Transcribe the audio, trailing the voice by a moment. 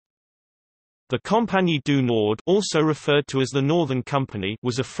The Compagnie du Nord, also referred to as the Northern Company,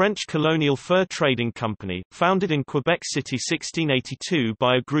 was a French colonial fur trading company, founded in Quebec City 1682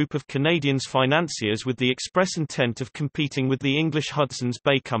 by a group of Canadians financiers with the express intent of competing with the English Hudson's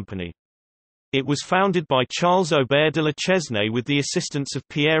Bay Company. It was founded by Charles Aubert de la Chesnay with the assistance of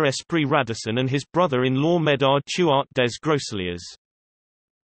Pierre Esprit Radisson and his brother-in-law Médard Chouart des Groseilliers.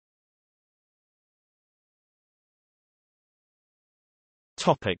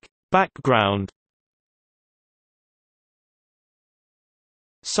 Background.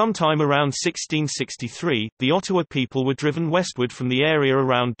 Sometime around 1663, the Ottawa people were driven westward from the area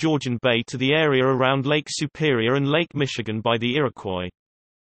around Georgian Bay to the area around Lake Superior and Lake Michigan by the Iroquois.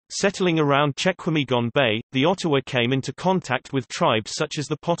 Settling around Chequamegon Bay, the Ottawa came into contact with tribes such as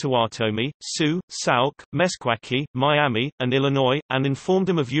the Potawatomi, Sioux, Sauk, Meskwaki, Miami, and Illinois, and informed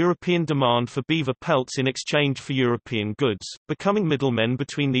them of European demand for beaver pelts in exchange for European goods, becoming middlemen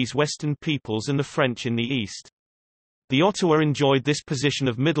between these Western peoples and the French in the East. The Ottawa enjoyed this position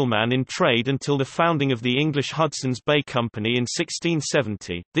of middleman in trade until the founding of the English Hudson's Bay Company in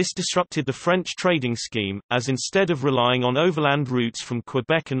 1670. This disrupted the French trading scheme, as instead of relying on overland routes from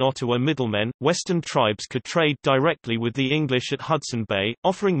Quebec and Ottawa middlemen, Western tribes could trade directly with the English at Hudson Bay,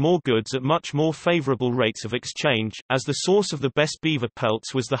 offering more goods at much more favorable rates of exchange. As the source of the best beaver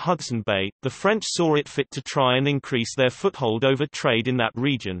pelts was the Hudson Bay, the French saw it fit to try and increase their foothold over trade in that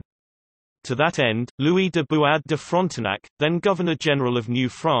region. To that end, Louis de Buade de Frontenac, then Governor-General of New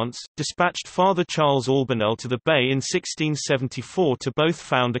France, dispatched Father Charles Albanel to the bay in 1674 to both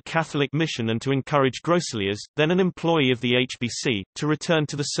found a Catholic mission and to encourage Groseilliers, then an employee of the HBC, to return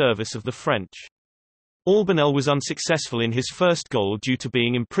to the service of the French. Albanel was unsuccessful in his first goal due to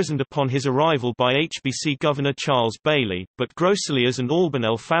being imprisoned upon his arrival by HBC Governor Charles Bailey, but Groseilliers and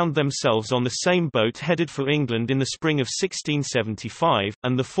Albanel found themselves on the same boat headed for England in the spring of 1675,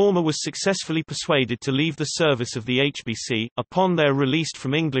 and the former was successfully persuaded to leave the service of the HBC. Upon their release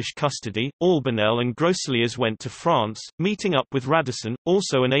from English custody, Albanel and Groseilliers went to France, meeting up with Radisson,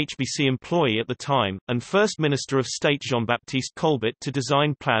 also an HBC employee at the time, and First Minister of State Jean-Baptiste Colbert to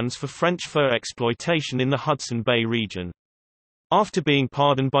design plans for French fur exploitation in the Hudson Bay region. After being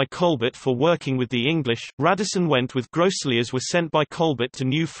pardoned by Colbert for working with the English, Radisson went with Groseilliers were sent by Colbert to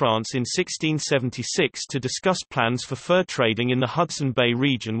New France in 1676 to discuss plans for fur trading in the Hudson Bay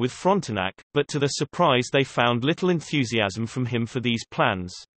region with Frontenac, but to their surprise they found little enthusiasm from him for these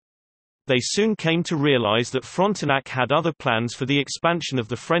plans. They soon came to realize that Frontenac had other plans for the expansion of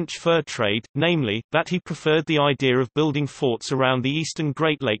the French fur trade, namely, that he preferred the idea of building forts around the eastern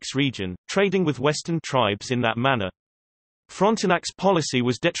Great Lakes region, trading with Western tribes in that manner. Frontenac's policy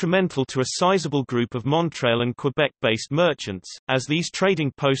was detrimental to a sizable group of Montreal and Quebec-based merchants, as these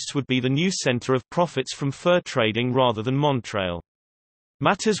trading posts would be the new center of profits from fur trading rather than Montreal.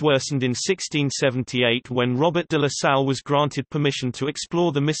 Matters worsened in 1678 when Robert de La Salle was granted permission to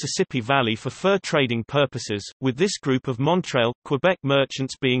explore the Mississippi Valley for fur trading purposes, with this group of Montreal, Quebec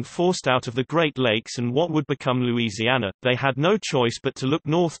merchants being forced out of the Great Lakes and what would become Louisiana. They had no choice but to look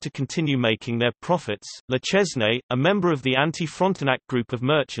north to continue making their profits. La Chesnay, a member of the anti-Frontenac group of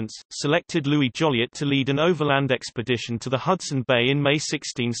merchants, selected Louis Joliet to lead an overland expedition to the Hudson Bay in May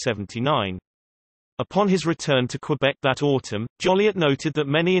 1679. Upon his return to Quebec that autumn, Joliet noted that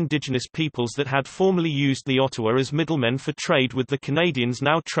many indigenous peoples that had formerly used the Ottawa as middlemen for trade with the Canadians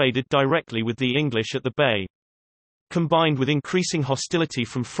now traded directly with the English at the bay. Combined with increasing hostility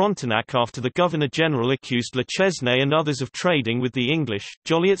from Frontenac after the Governor-General accused La Chesnay and others of trading with the English,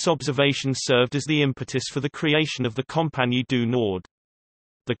 Joliet's observations served as the impetus for the creation of the Compagnie du Nord.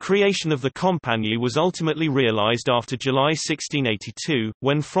 The creation of the Compagnie was ultimately realized after July 1682,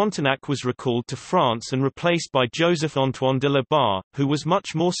 when Frontenac was recalled to France and replaced by Joseph-Antoine de la Barre, who was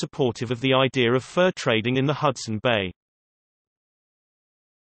much more supportive of the idea of fur trading in the Hudson Bay.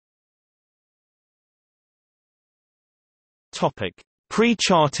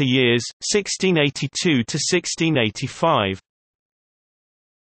 Pre-charter years, 1682 to 1685.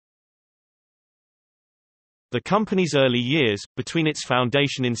 The company's early years, between its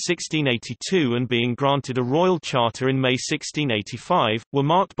foundation in 1682 and being granted a royal charter in May 1685, were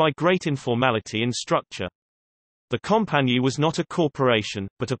marked by great informality in structure. The Compagnie was not a corporation,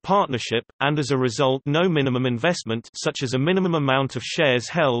 but a partnership, and as a result no minimum investment such as a minimum amount of shares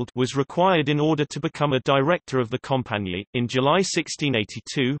held was required in order to become a director of the Compagnie. In July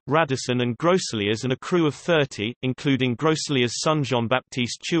 1682, Radisson and Groseilliers and a crew of 30, including Groseilliers' son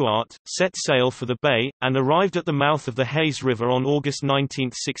Jean-Baptiste Chouart, set sail for the bay, and arrived at the mouth of the Hayes River on August 19,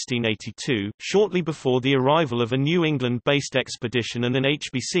 1682, shortly before the arrival of a New England-based expedition and an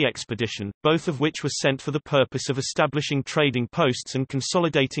HBC expedition, both of which were sent for the purpose of establishing trading posts and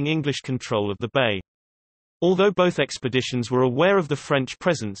consolidating English control of the bay. Although both expeditions were aware of the French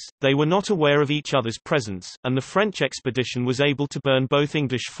presence, they were not aware of each other's presence, and the French expedition was able to burn both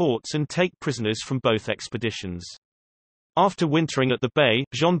English forts and take prisoners from both expeditions. After wintering at the bay,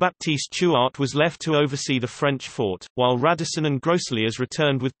 Jean-Baptiste Chouart was left to oversee the French fort, while Radisson and Groseilliers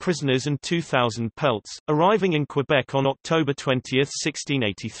returned with prisoners and 2,000 pelts, arriving in Quebec on October 20,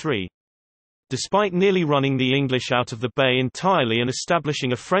 1683. Despite nearly running the English out of the bay entirely and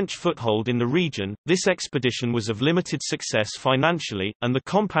establishing a French foothold in the region, this expedition was of limited success financially, and the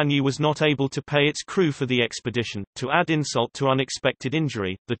Compagnie was not able to pay its crew for the expedition. To add insult to unexpected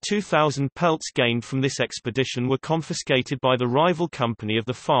injury, the 2,000 pelts gained from this expedition were confiscated by the rival company of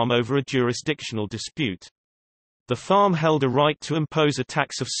the farm over a jurisdictional dispute. The farm held a right to impose a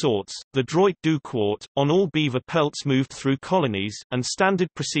tax of sorts, the droit du quart, on all beaver pelts moved through colonies, and standard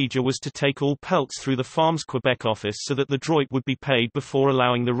procedure was to take all pelts through the farm's Quebec office so that the droit would be paid before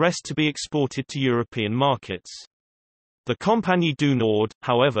allowing the rest to be exported to European markets. The Compagnie du Nord,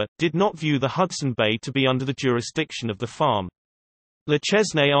 however, did not view the Hudson Bay to be under the jurisdiction of the farm. Le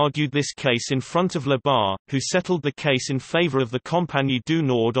Chesnay argued this case in front of Le Bar, who settled the case in favor of the Compagnie du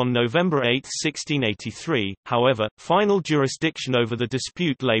Nord on November 8, 1683. However, final jurisdiction over the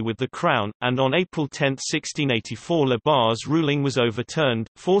dispute lay with the Crown, and on April 10, 1684 Le Bar's ruling was overturned,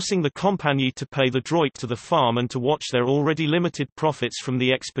 forcing the Compagnie to pay the droit to the farm and to watch their already limited profits from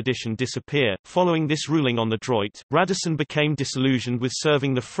the expedition disappear. Following this ruling on the droit, Radisson became disillusioned with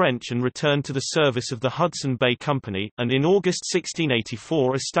serving the French and returned to the service of the Hudson Bay Company, and in August 1684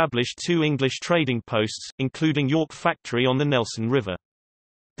 established 2 English trading posts, including York Factory on the Nelson River.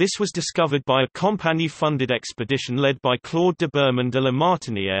 This was discovered by a Compagnie-funded expedition led by Claude de Berman de la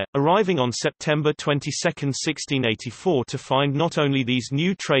Martinière, arriving on September 22, 1684 to find not only these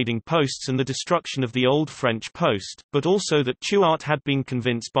new trading posts and the destruction of the old French post, but also that Chouart had been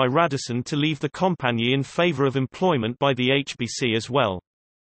convinced by Radisson to leave the Compagnie in favor of employment by the HBC as well.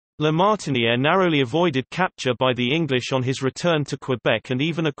 La Martinière narrowly avoided capture by the English on his return to Quebec and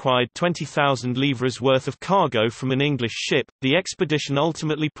even acquired 20,000 livres worth of cargo from an English ship. The expedition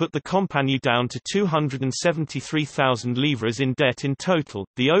ultimately put the Compagnie down to 273,000 livres in debt in total.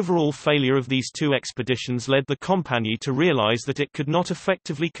 The overall failure of these 2 expeditions led the Compagnie to realize that it could not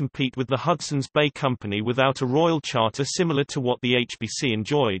effectively compete with the Hudson's Bay Company without a royal charter similar to what the HBC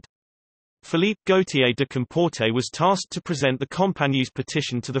enjoyed. Philippe Gautier de Comportet was tasked to present the Compagnie's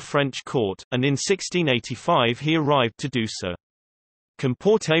petition to the French court, and in 1685 he arrived to do so.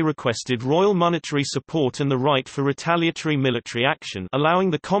 Comportet requested royal monetary support and the right for retaliatory military action,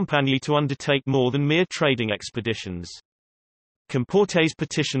 allowing the Compagnie to undertake more than mere trading expeditions. Comportet's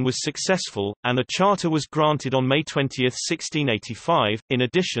petition was successful, and a charter was granted on May 20, 1685. In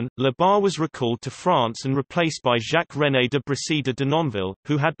addition, Le Bar was recalled to France and replaced by Jacques-René de Brissy de Denonville,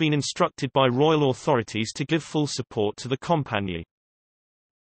 who had been instructed by royal authorities to give full support to the Compagnie.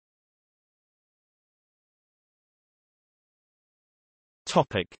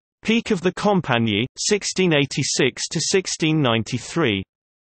 Topic: Peak of the Compagnie, 1686 to 1693.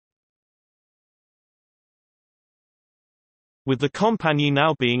 With the Compagnie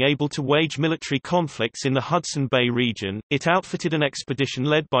now being able to wage military conflicts in the Hudson Bay region, it outfitted an expedition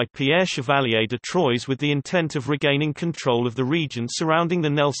led by Pierre Chevalier de Troyes with the intent of regaining control of the region surrounding the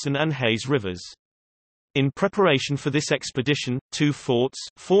Nelson and Hayes rivers. In preparation for this expedition, 2 forts,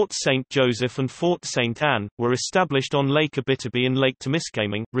 Fort St. Joseph and Fort St. Anne, were established on Lake Abitibi and Lake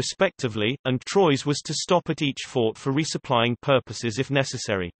Temiskaming, respectively, and Troyes was to stop at each fort for resupplying purposes if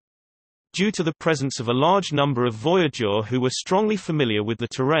necessary. Due to the presence of a large number of voyageurs who were strongly familiar with the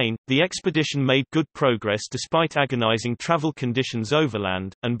terrain, the expedition made good progress despite agonizing travel conditions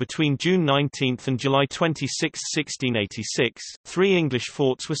overland, and between June 19 and July 26, 1686, 3 English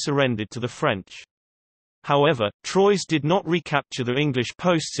forts were surrendered to the French. However, Troyes did not recapture the English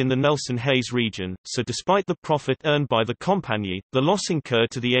posts in the Nelson-Hayes region, so despite the profit earned by the Compagnie, the loss incurred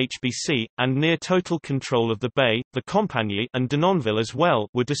to the HBC, and near total control of the bay, the Compagnie and Denonville as well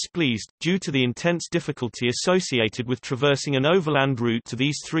were displeased. Due to the intense difficulty associated with traversing an overland route to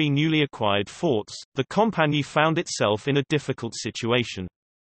these 3 newly acquired forts, the Compagnie found itself in a difficult situation.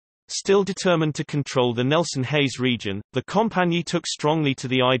 Still determined to control the Nelson-Hayes region, the Compagnie took strongly to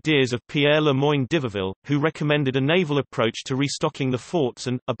the ideas of Pierre Le Moyne d'Iberville, who recommended a naval approach to restocking the forts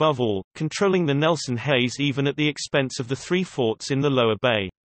and, above all, controlling the Nelson-Hayes even at the expense of the 3 forts in the lower bay.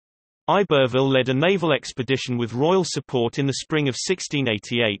 Iberville led a naval expedition with royal support in the spring of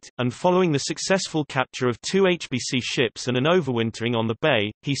 1688, and following the successful capture of 2 HBC ships and an overwintering on the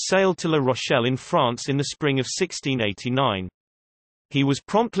bay, he sailed to La Rochelle in France in the spring of 1689. He was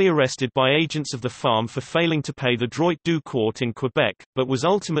promptly arrested by agents of the farm for failing to pay the droit du court in Quebec, but was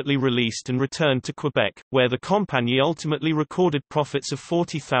ultimately released and returned to Quebec, where the Compagnie ultimately recorded profits of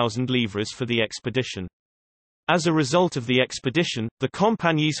 40,000 livres for the expedition. As a result of the expedition, the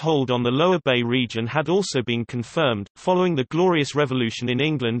Compagnie's hold on the Lower Bay region had also been confirmed. Following the Glorious Revolution in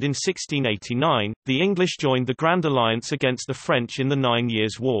England in 1689, the English joined the Grand Alliance against the French in the 9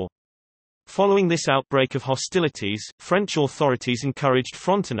 Years' War. Following this outbreak of hostilities, French authorities encouraged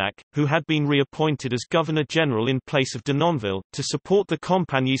Frontenac, who had been reappointed as Governor-General in place of Denonville, to support the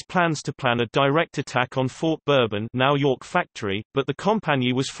Compagnie's plans to plan a direct attack on Fort Bourbon, now York Factory, but the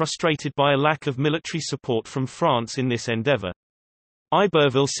Compagnie was frustrated by a lack of military support from France in this endeavour.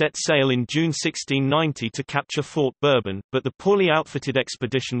 Iberville set sail in June 1690 to capture Fort Bourbon, but the poorly outfitted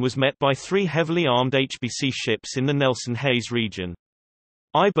expedition was met by 3 heavily armed HBC ships in the Nelson Hayes region.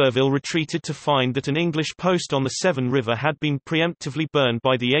 Iberville retreated to find that an English post on the Severn River had been preemptively burned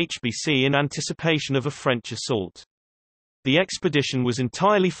by the HBC in anticipation of a French assault. The expedition was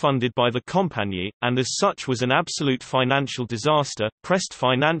entirely funded by the Compagnie, and as such was an absolute financial disaster. Pressed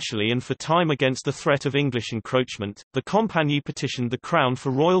financially and for time against the threat of English encroachment, the Compagnie petitioned the Crown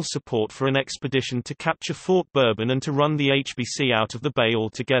for royal support for an expedition to capture Fort Bourbon and to run the HBC out of the bay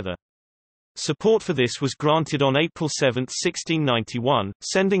altogether. Support for this was granted on April 7, 1691,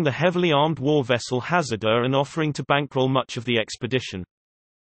 sending the heavily armed war vessel Hazardeur and offering to bankroll much of the expedition.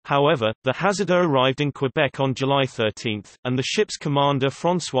 However, the Hazardeur arrived in Quebec on July 13, and the ship's commander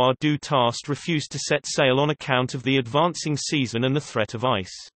François du Tast refused to set sail on account of the advancing season and the threat of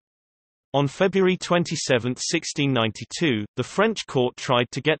ice. On February 27, 1692, the French court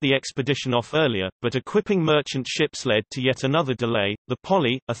tried to get the expedition off earlier, but equipping merchant ships led to yet another delay. The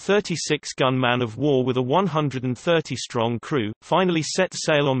Polly, a 36-gun man of war with a 130-strong crew, finally set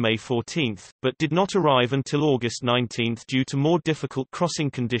sail on May 14, but did not arrive until August 19 due to more difficult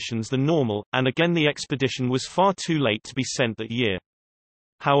crossing conditions than normal, and again the expedition was far too late to be sent that year.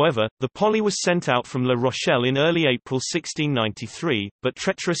 However, the Polly was sent out from La Rochelle in early April 1693, but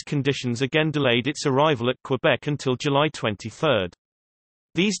treacherous conditions again delayed its arrival at Quebec until July 23.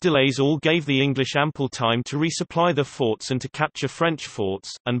 These delays all gave the English ample time to resupply their forts and to capture French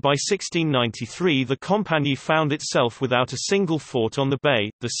forts, and by 1693 the Compagnie found itself without a single fort on the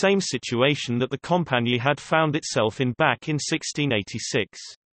bay, the same situation that the Compagnie had found itself in back in 1686.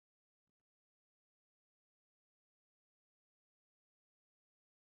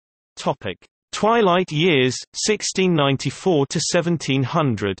 Twilight years, 1694 to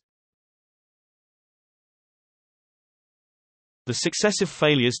 1700. The successive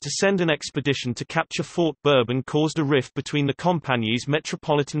failures to send an expedition to capture Fort Bourbon caused a rift between the Compagnie's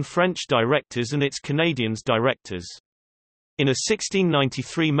metropolitan French directors and its Canadian directors. In a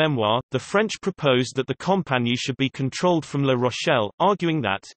 1693 memoir, the French proposed that the Compagnie should be controlled from La Rochelle, arguing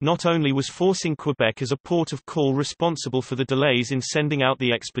that, not only was forcing Quebec as a port of call responsible for the delays in sending out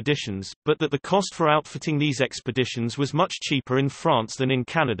the expeditions, but that the cost for outfitting these expeditions was much cheaper in France than in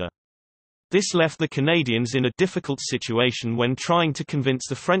Canada. This left the Canadians in a difficult situation when trying to convince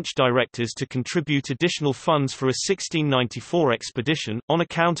the French directors to contribute additional funds for a 1694 expedition. On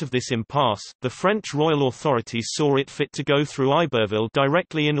account of this impasse, the French royal authorities saw it fit to go through Iberville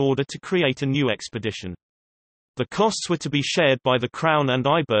directly in order to create a new expedition. The costs were to be shared by the Crown and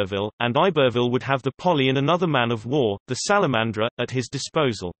Iberville would have the Polly and another man of war, the Salamandre, at his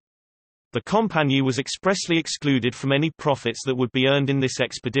disposal. The Compagnie was expressly excluded from any profits that would be earned in this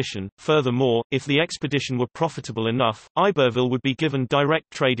expedition. Furthermore, if the expedition were profitable enough, Iberville would be given direct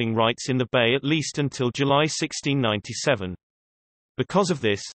trading rights in the bay at least until July 1697. Because of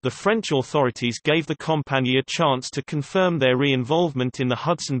this, the French authorities gave the Compagnie a chance to confirm their re-involvement in the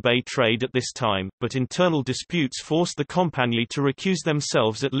Hudson Bay trade at this time, but internal disputes forced the Compagnie to recuse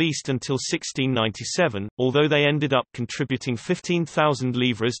themselves at least until 1697, although they ended up contributing 15,000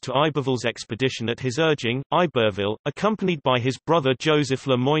 livres to Iberville's expedition at his urging. Iberville, accompanied by his brother Joseph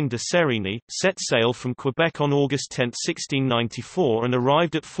Le Moyne de Serigny, set sail from Quebec on August 10, 1694 and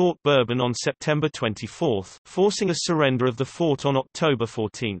arrived at Fort Bourbon on September 24, forcing a surrender of the fort on October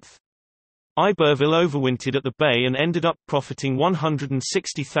 14. Iberville overwintered at the bay and ended up profiting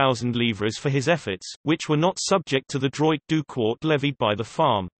 160,000 livres for his efforts, which were not subject to the droit du court levied by the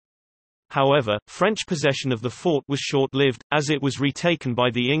farm. However, French possession of the fort was short-lived, as it was retaken by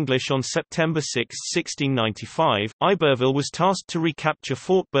the English on September 6, 1695. Iberville was tasked to recapture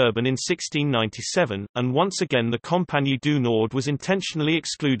Fort Bourbon in 1697, and once again the Compagnie du Nord was intentionally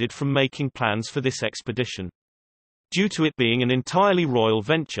excluded from making plans for this expedition. Due to it being an entirely royal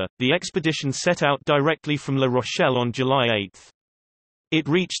venture, the expedition set out directly from La Rochelle on July 8. It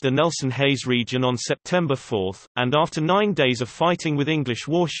reached the Nelson Hayes region on September 4, and after 9 days of fighting with English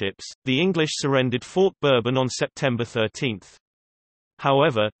warships, the English surrendered Fort Bourbon on September 13.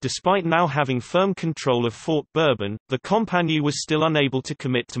 However, despite now having firm control of Fort Bourbon, the Compagnie was still unable to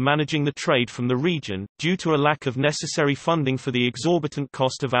commit to managing the trade from the region, due to a lack of necessary funding for the exorbitant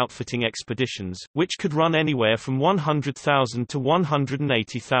cost of outfitting expeditions, which could run anywhere from 100,000 to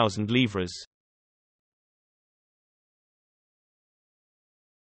 180,000 livres.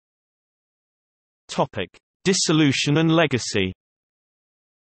 Dissolution and legacy.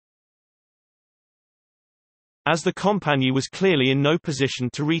 As the Compagnie was clearly in no position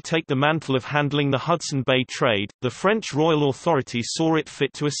to retake the mantle of handling the Hudson Bay trade, the French royal authorities saw it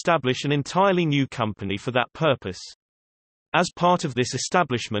fit to establish an entirely new company for that purpose. As part of this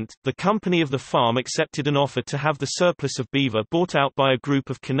establishment, the Company of the Farm accepted an offer to have the surplus of beaver bought out by a group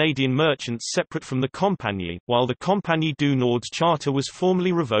of Canadian merchants separate from the Compagnie, while the Compagnie du Nord's charter was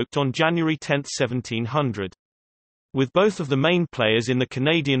formally revoked on January 10, 1700. With both of the main players in the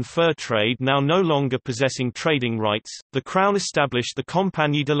Canadian fur trade now no longer possessing trading rights, the Crown established the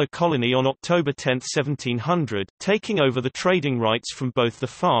Compagnie de la Colonie on October 10, 1700, taking over the trading rights from both the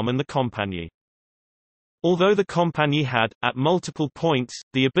Farm and the Compagnie. Although the Compagnie had, at multiple points,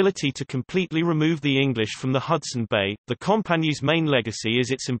 the ability to completely remove the English from the Hudson Bay, the Compagnie's main legacy is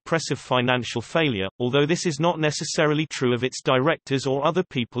its impressive financial failure, although this is not necessarily true of its directors or other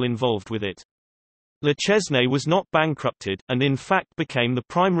people involved with it. Le Chesnay was not bankrupted, and in fact became the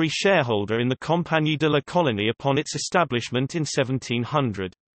primary shareholder in the Compagnie de la Colonie upon its establishment in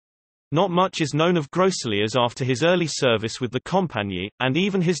 1700. Not much is known of Groseilliers after his early service with the Compagnie, and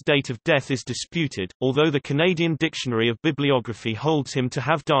even his date of death is disputed, although the Canadian Dictionary of Bibliography holds him to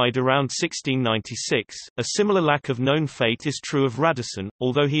have died around 1696. A similar lack of known fate is true of Radisson,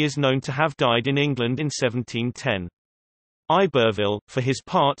 although he is known to have died in England in 1710. Iberville, for his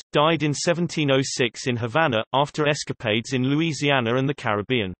part, died in 1706 in Havana, after escapades in Louisiana and the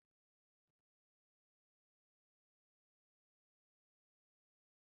Caribbean.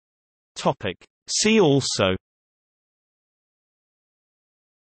 See also: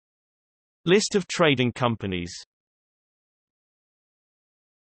 List of trading companies.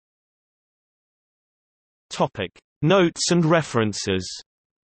 Notes and references.